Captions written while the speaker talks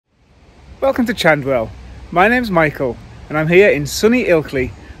Welcome to Chandwell. My name's Michael and I'm here in sunny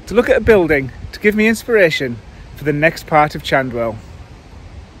Ilkley to look at a building to give me inspiration for the next part of Chandwell.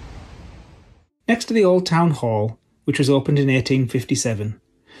 Next to the old town hall, which was opened in 1857,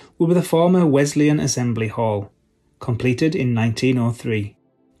 will be the former Wesleyan Assembly Hall, completed in 1903.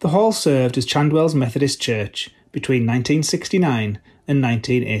 The hall served as Chandwell's Methodist Church between 1969 and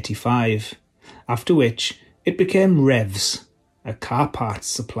 1985, after which it became Revs, a car parts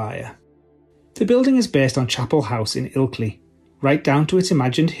supplier. The building is based on Chapel House in Ilkley, right down to its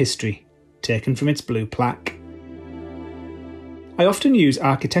imagined history, taken from its blue plaque. I often use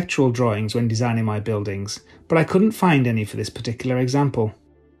architectural drawings when designing my buildings, but I couldn't find any for this particular example.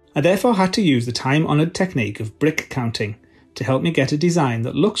 I therefore had to use the time-honoured technique of brick counting to help me get a design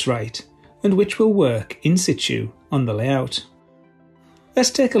that looks right and which will work in situ on the layout.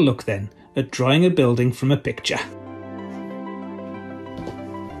 Let's take a look then at drawing a building from a picture.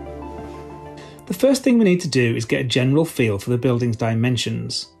 The first thing we need to do is get a general feel for the building's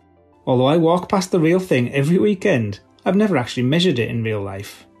dimensions. Although I walk past the real thing every weekend, I've never actually measured it in real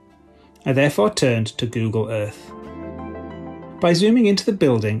life. I therefore turned to Google Earth. By zooming into the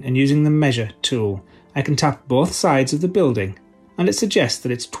building and using the Measure tool, I can tap both sides of the building and it suggests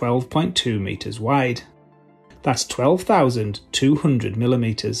that it's 12.2 metres wide. That's 12,200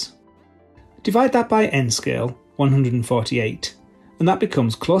 millimetres. Divide that by N scale, 148, and that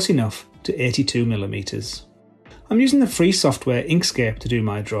becomes close enough to 82 millimetres. I'm using the free software Inkscape to do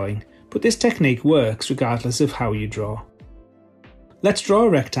my drawing, but this technique works regardless of how you draw. Let's draw a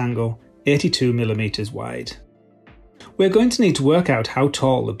rectangle 82 millimetres wide. We're going to need to work out how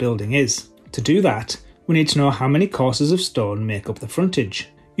tall the building is. To do that, we need to know how many courses of stone make up the frontage.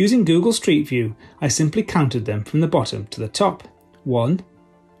 Using Google Street View, I simply counted them from the bottom to the top. 1,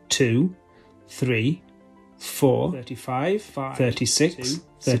 2, 3, 4, 35, 36,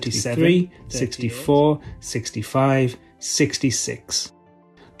 33, 64, 65, 66.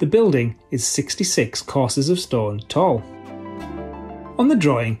 The building is 66 courses of stone tall. On the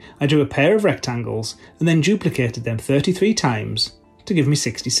drawing, I drew a pair of rectangles and then duplicated them 33 times to give me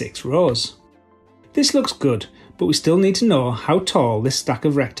 66 rows. This looks good, but we still need to know how tall this stack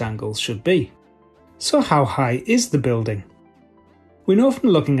of rectangles should be. So how high is the building? We know from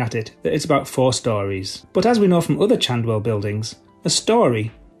looking at it that it's about 4 stories, but as we know from other Chandwell buildings, a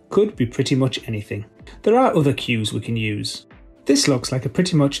story could be pretty much anything. There are other cues we can use. This looks like a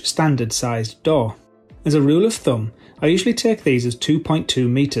pretty much standard sized door. As a rule of thumb, I usually take these as 2.2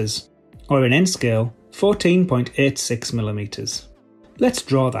 metres, or in N scale, 14.86 millimetres. Let's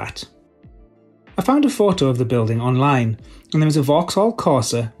draw that. I found a photo of the building online, and there is a Vauxhall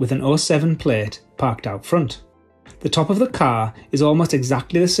Corsa with an 07 plate parked out front. The top of the car is almost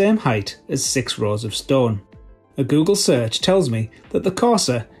exactly the same height as 6 rows of stone. A Google search tells me that the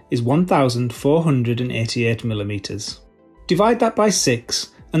Corsa is 1,488 millimetres. Divide that by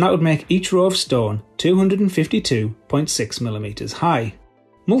 6 and that would make each row of stone 252.6 millimetres high.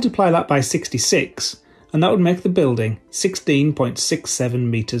 Multiply that by 66 and that would make the building 16.67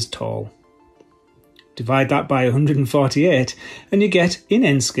 metres tall. Divide that by 148 and you get, in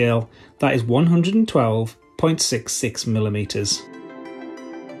N scale, that is 112.66 millimetres.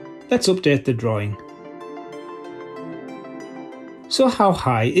 Let's update the drawing. So how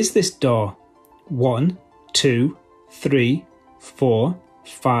high is this door? 1, 2, 3, 4,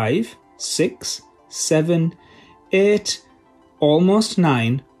 5, 6, 7, 8, almost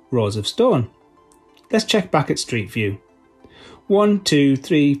 9 rows of stone. Let's check back at Street View. 1, 2,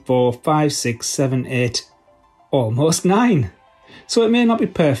 3, 4, 5, 6, 7, 8, almost 9. So it may not be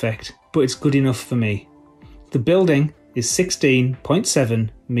perfect, but it's good enough for me. The building is 16.7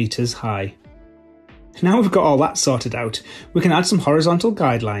 metres high. Now we've got all that sorted out, we can add some horizontal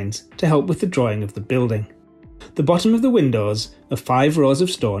guidelines to help with the drawing of the building. The bottom of the windows are 5 rows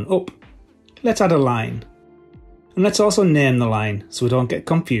of stone up. Let's add a line. And let's also name the line so we don't get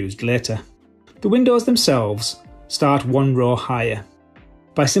confused later. The windows themselves start 1 row higher.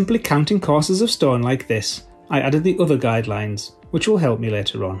 By simply counting courses of stone like this, I added the other guidelines, which will help me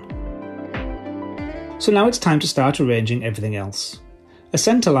later on. So now it's time to start arranging everything else. A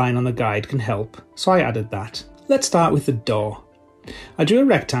centre line on the guide can help, so I added that. Let's start with the door. I drew a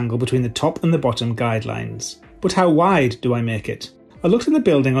rectangle between the top and the bottom guidelines, but how wide do I make it? I looked at the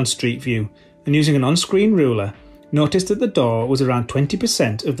building on Street View and using an on-screen ruler, noticed that the door was around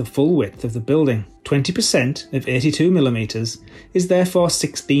 20% of the full width of the building. 20% of 82 millimetres is therefore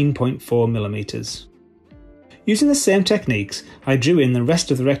 16.4 millimetres. Using the same techniques, I drew in the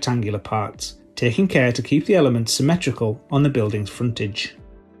rest of the rectangular parts, taking care to keep the elements symmetrical on the building's frontage.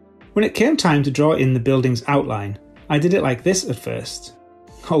 When it came time to draw in the building's outline, I did it like this at first.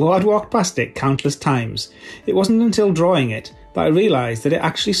 Although I'd walked past it countless times, it wasn't until drawing it that I realised that it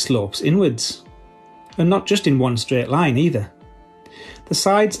actually slopes inwards. And not just in one straight line either. The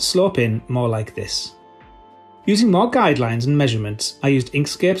sides slope in more like this. Using more guidelines and measurements, I used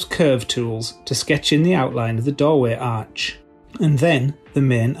Inkscape's curve tools to sketch in the outline of the doorway arch, and then the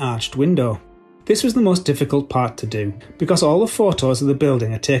main arched window. This was the most difficult part to do. Because all the photos of the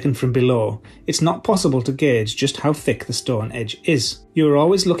building are taken from below, it's not possible to gauge just how thick the stone edge is. You are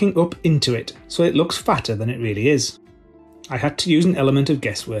always looking up into it, so it looks fatter than it really is. I had to use an element of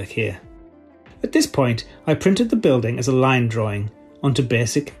guesswork here. At this point, I printed the building as a line drawing onto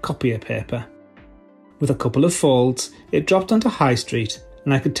basic copier paper. With a couple of folds, it dropped onto High Street,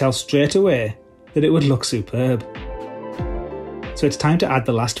 and I could tell straight away that it would look superb. So it's time to add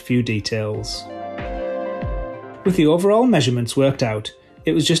the last few details. With the overall measurements worked out,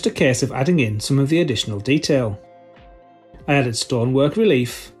 it was just a case of adding in some of the additional detail. I added stonework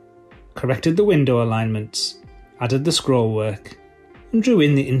relief, corrected the window alignments, added the scroll work, and drew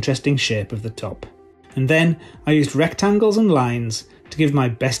in the interesting shape of the top. And then I used rectangles and lines to give my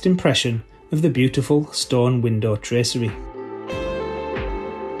best impression of the beautiful stone window tracery.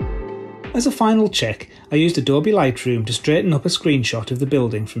 As a final check, I used Adobe Lightroom to straighten up a screenshot of the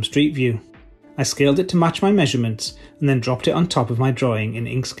building from Street View. I scaled it to match my measurements and then dropped it on top of my drawing in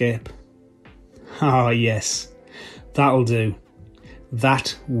Inkscape. Ah yes, that'll do.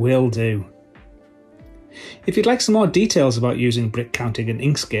 That will do. If you'd like some more details about using brick counting and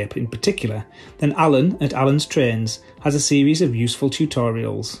Inkscape in particular, then Alan at Alan's Trains has a series of useful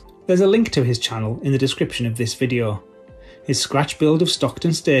tutorials. There's a link to his channel in the description of this video. His scratch build of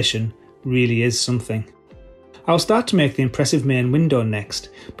Stockton Station really is something. I'll start to make the impressive main window next,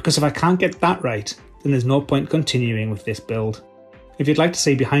 because if I can't get that right, then there's no point continuing with this build. If you'd like to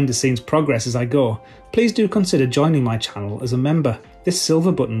see behind the scenes progress as I go, please do consider joining my channel as a member. This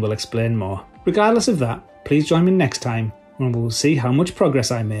silver button will explain more. Regardless of that, please join me next time when we'll see how much progress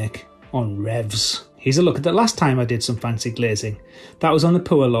I make on Revs. Here's a look at the last time I did some fancy glazing. That was on the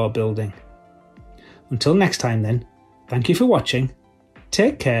Poor Law building. Until next time then, thank you for watching,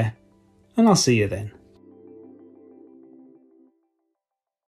 take care, and I'll see you then.